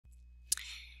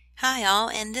Hi all,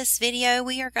 in this video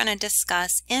we are going to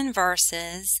discuss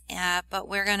inverses, but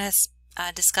we're going to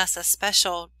discuss a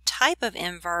special type of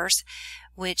inverse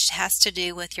which has to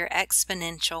do with your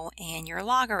exponential and your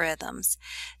logarithms.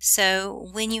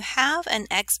 So when you have an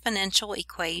exponential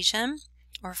equation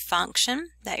or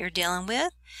function that you're dealing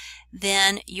with,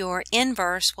 then your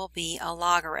inverse will be a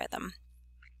logarithm.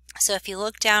 So if you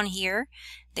look down here,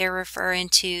 they're referring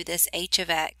to this h of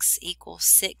x equals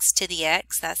 6 to the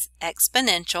x, that's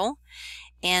exponential,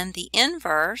 and the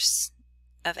inverse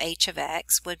of h of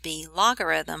x would be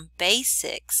logarithm base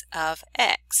 6 of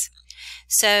x.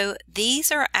 So these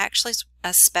are actually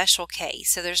a special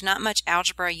case, so there's not much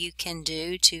algebra you can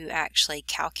do to actually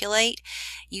calculate.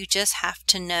 You just have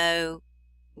to know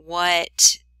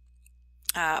what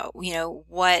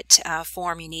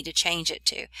form you need to change it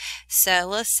to. So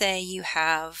let's say you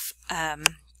have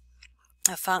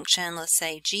a function, let's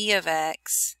say g of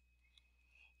x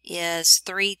is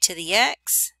 3 to the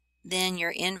x, then your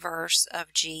inverse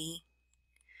of g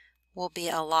will be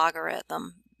a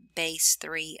logarithm base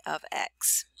 3 of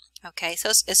x. Okay, so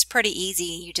it's pretty easy.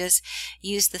 You just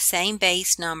use the same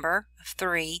base number of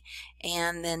 3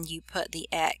 and then you put the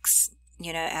x,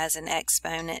 as an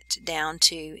exponent down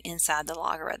to inside the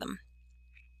logarithm.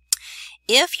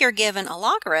 If you're given a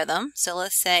logarithm, so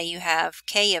let's say you have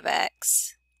k of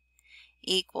x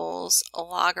equals a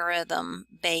logarithm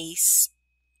base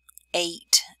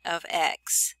 8 of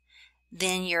x,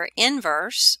 then your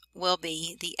inverse will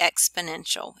be the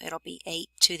exponential. It'll be 8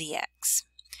 to the x.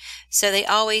 So they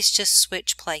always just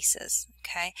switch places,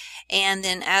 okay? And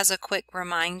then as a quick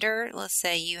reminder, let's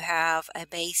say you have a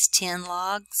base 10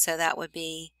 log, so that would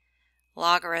be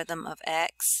logarithm of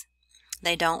x.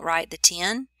 They don't write the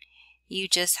 10. You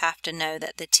just have to know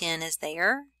that the 10 is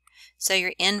there. So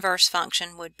your inverse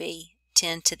function would be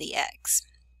 10 to the x.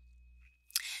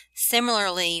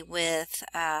 Similarly with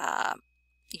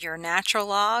your natural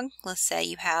log, let's say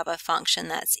you have a function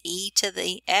that's e to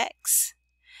the x,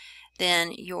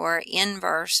 then your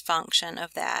inverse function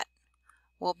of that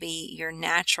will be your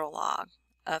natural log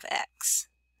of x.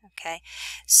 Okay,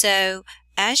 so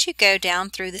as you go down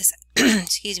through this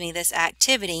this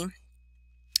activity,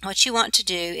 what you want to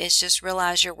do is just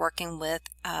realize you're working with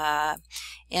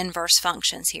inverse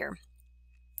functions here.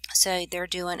 So they're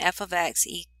doing f of x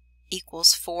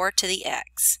equals 4 to the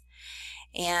x,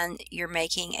 and you're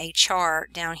making a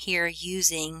chart down here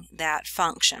using that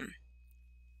function.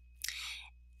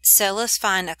 So let's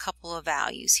find a couple of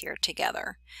values here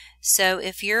together. So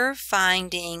if you're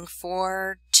finding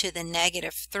 4 to the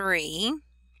negative 3,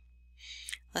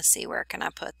 let's see, where can I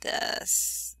put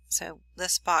this? So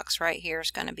this box right here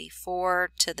is going to be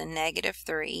 4 to the negative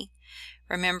 3.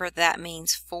 Remember, that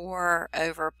means 4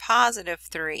 over positive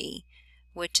 3,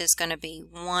 which is going to be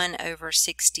 1 over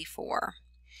 64.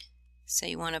 So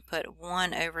you want to put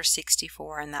 1 over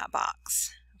 64 in that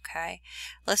box. Okay,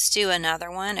 let's do another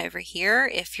one over here.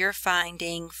 If you're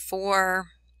finding 4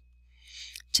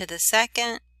 to the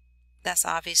second, that's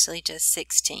obviously just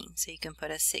 16. So you can put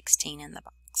a 16 in the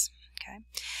box. Okay,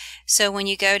 so when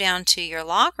you go down to your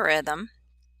logarithm,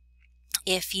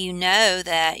 if you know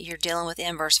that you're dealing with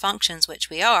inverse functions,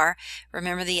 which we are,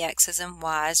 remember the x's and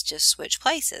y's just switch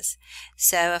places.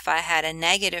 So if I had a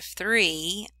negative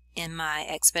 3 in my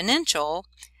exponential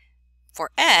for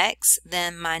x,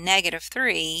 then my negative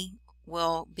 3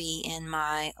 will be in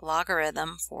my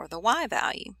logarithm for the y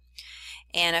value.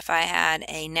 And if I had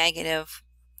a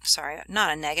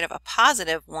a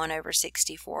positive 1 over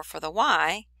 64 for the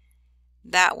y,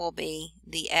 that will be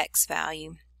the x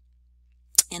value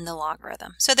in the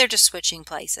logarithm. So they're just switching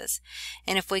places.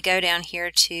 And if we go down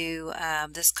here to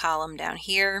this column down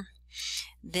here,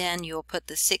 then you'll put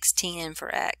the 16 in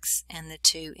for x and the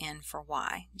 2 in for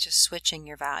y, just switching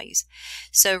your values.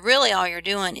 So really all you're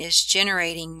doing is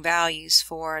generating values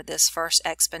for this first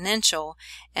exponential,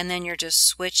 and then you're just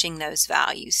switching those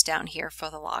values down here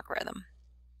for the logarithm.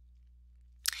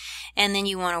 And then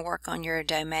you want to work on your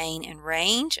domain and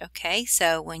range. Okay,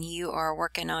 so when you are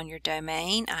working on your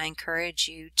domain, I encourage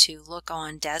you to look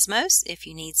on Desmos if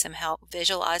you need some help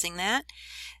visualizing that.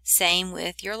 Same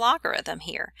with your logarithm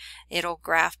here. It'll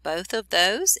graph both of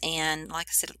those, and like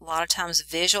I said, a lot of times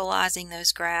visualizing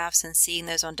those graphs and seeing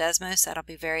those on Desmos, that'll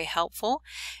be very helpful.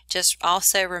 Just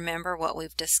also remember what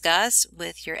we've discussed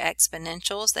with your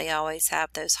exponentials. They always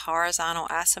have those horizontal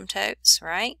asymptotes,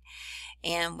 right?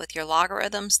 And with your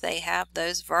logarithms, they have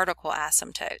those vertical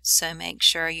asymptotes. So make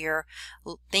sure you're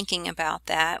thinking about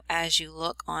that as you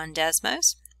look on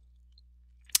Desmos.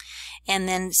 And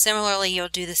then similarly, you'll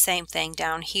do the same thing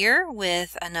down here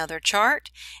with another chart,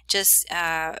 just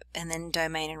and then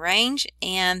domain and range,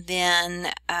 and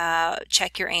then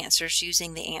check your answers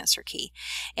using the answer key.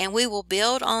 And we will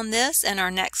build on this in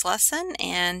our next lesson,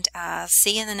 and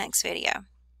see you in the next video.